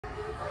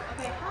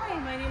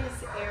my name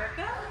is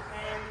Erica,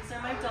 and these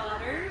are my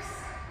daughters.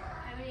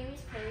 Hi, my name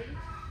is Paige.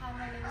 Hi,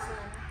 my name is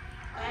Lena.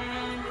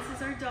 And this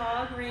is our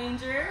dog,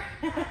 Ranger.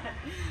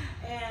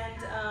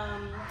 And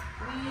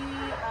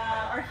we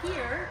are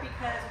here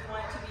because we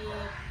want to be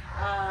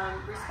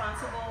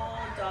responsible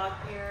dog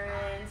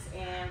parents,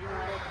 and we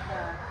wanted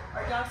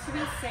our dogs to be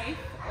safe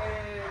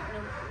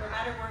no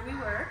matter where we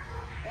were.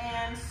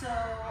 And so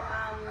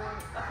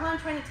upon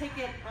trying to take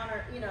it on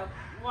our,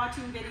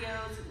 watching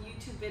videos,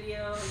 YouTube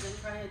videos, and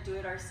trying to do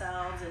it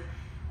ourselves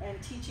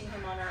and teaching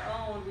him on our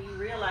own, we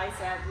realized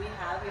that we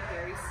have a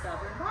very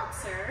stubborn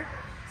boxer.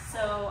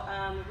 So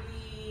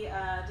we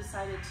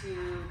decided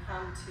to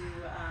come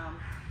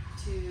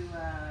to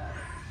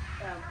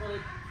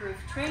Bulletproof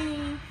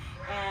Training,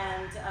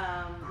 and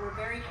we're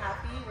very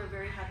happy. We're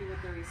very happy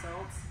with the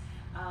results.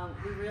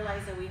 We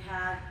realized that we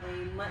have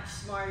a much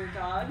smarter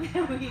dog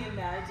than we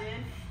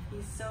imagined.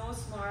 He's so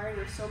smart.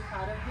 We're so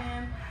proud of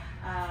him,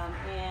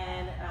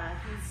 and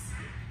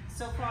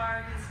so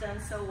far he's done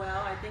so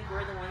well. I think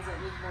we're the ones that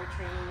need more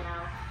training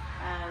now,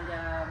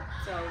 and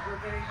so we're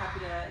very happy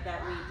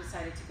that we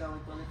decided to go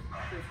with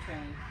Bulletproof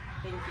Training.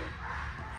 Thank you.